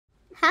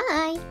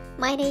Hi,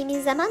 my name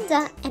is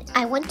Amanda and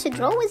I want to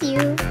draw with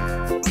you.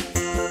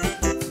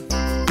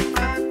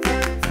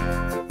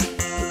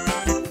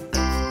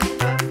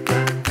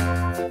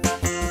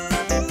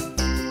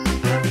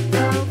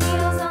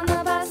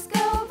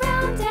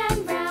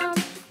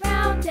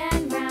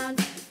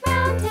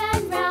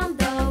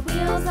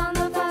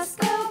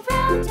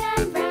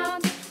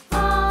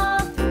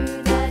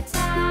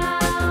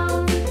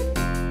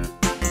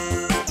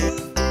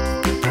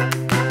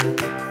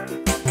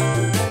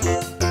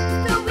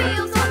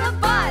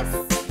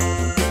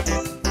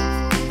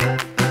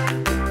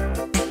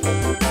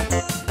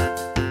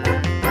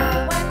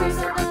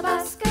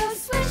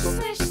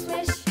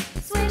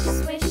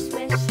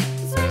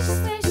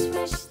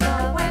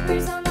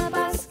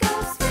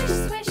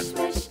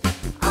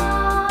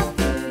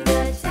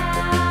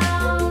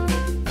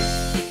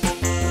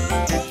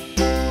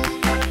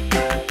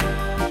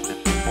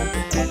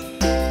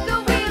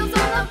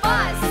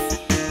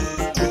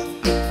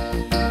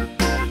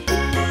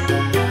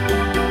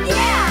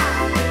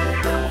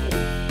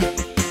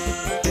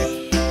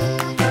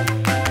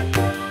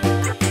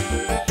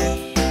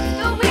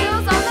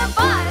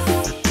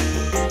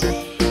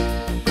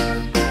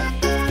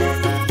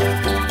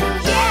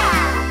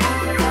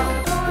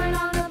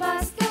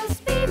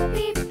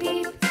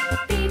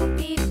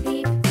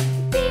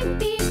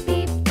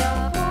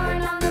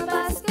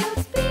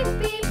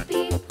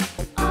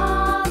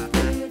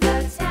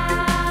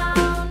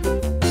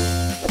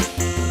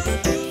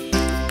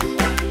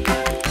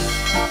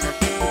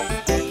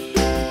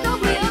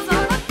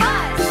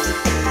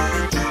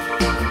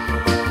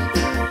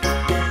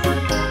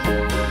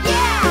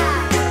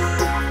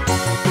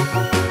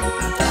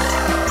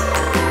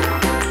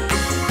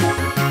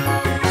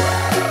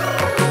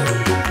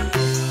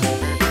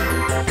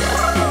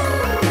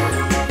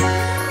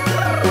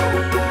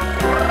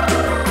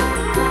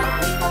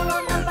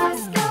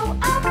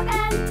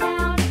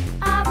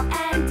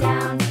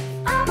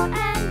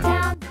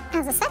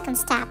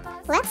 Step.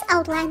 Let's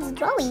outline the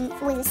drawing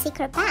with a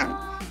thicker pen.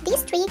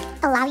 This trick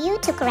allows you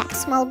to correct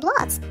small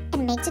blots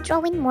and make the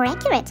drawing more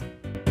accurate.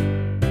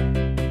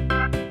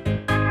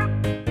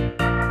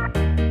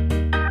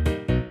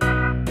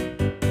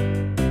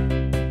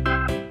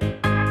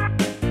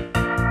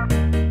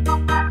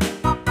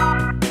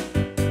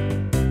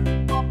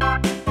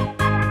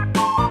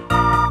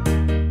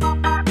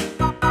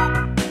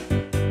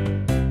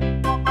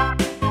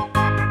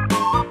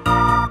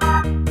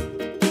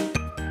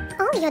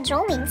 Your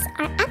drawings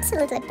are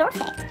absolutely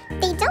perfect.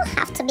 They don't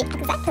have to be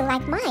exactly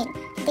like mine.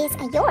 These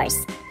are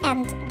yours,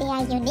 and they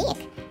are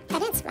unique,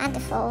 and it's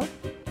wonderful.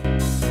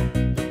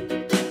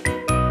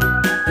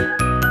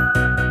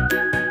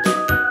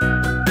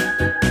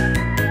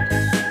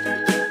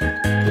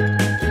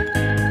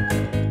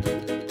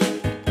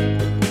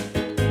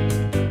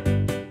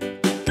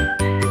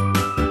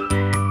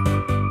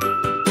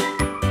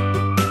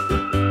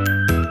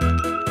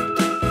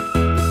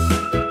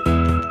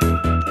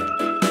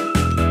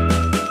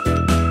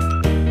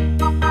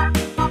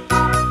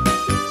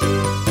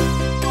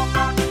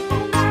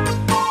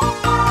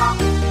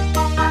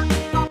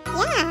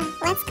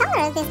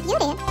 This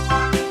beauty.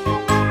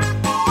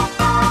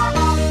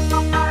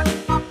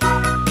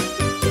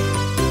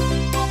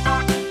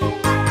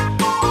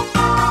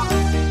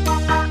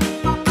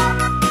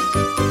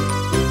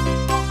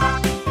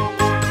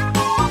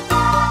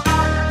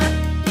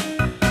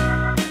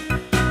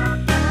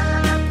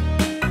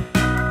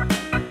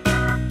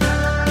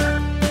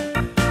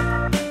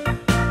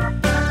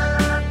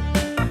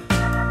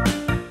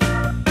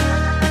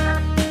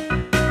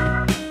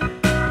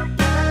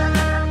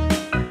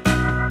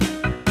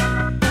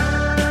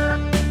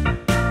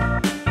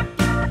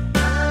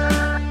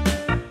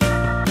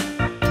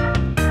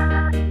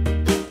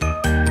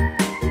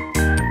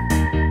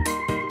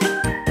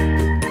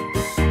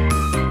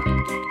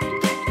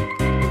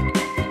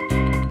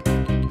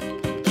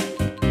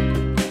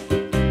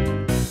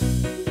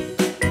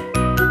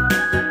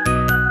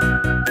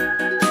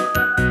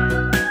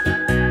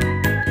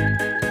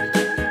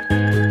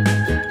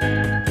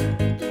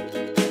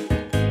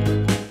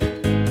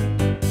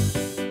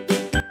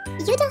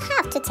 You don't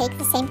have to take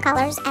the same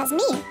colors as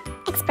me.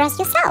 Express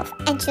yourself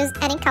and choose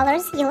any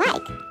colors you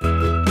like.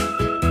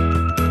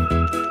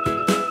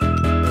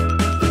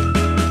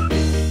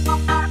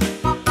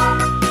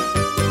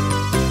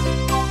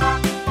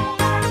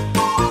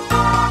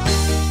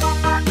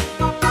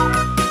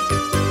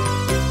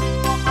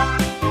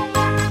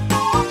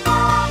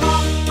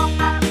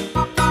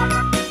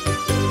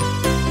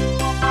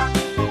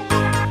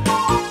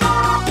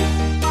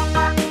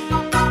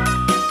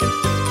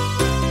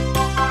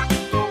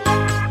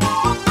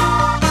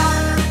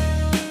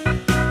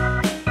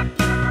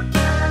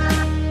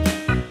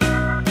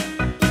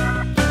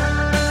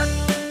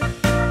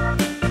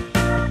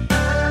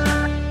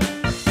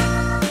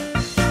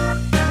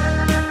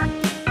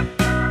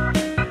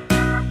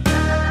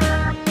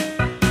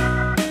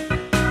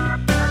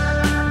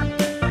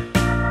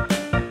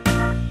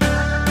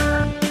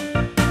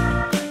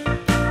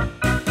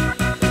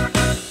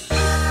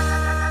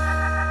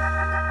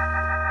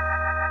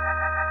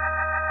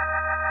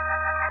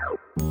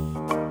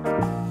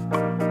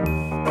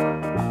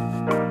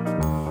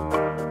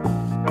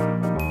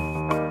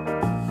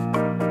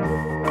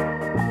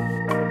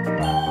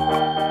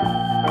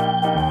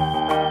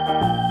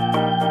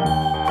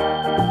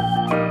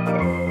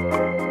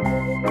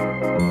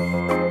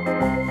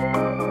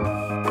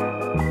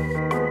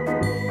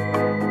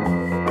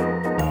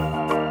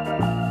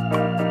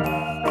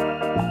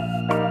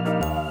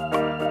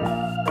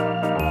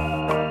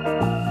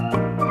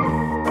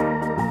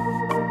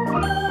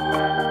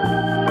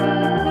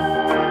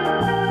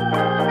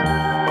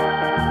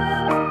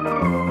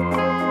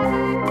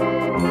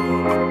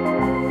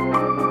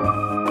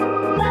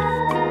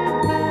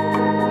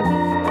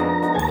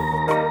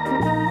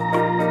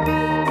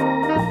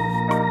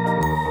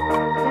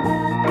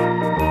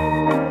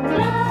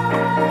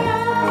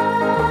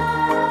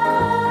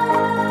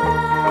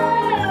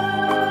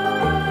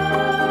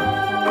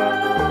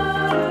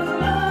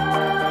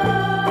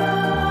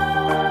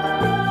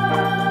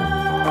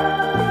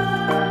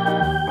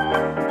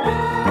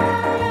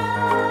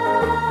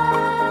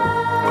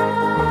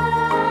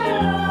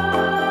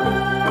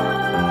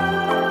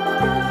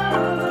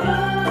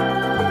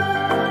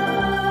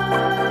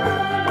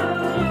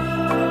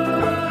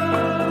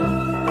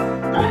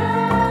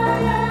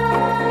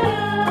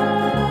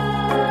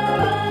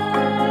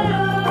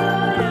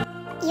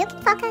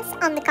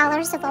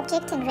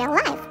 object in real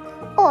life.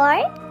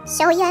 Or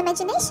show your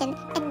imagination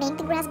and make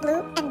the grass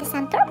blue and the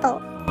sun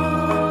purple.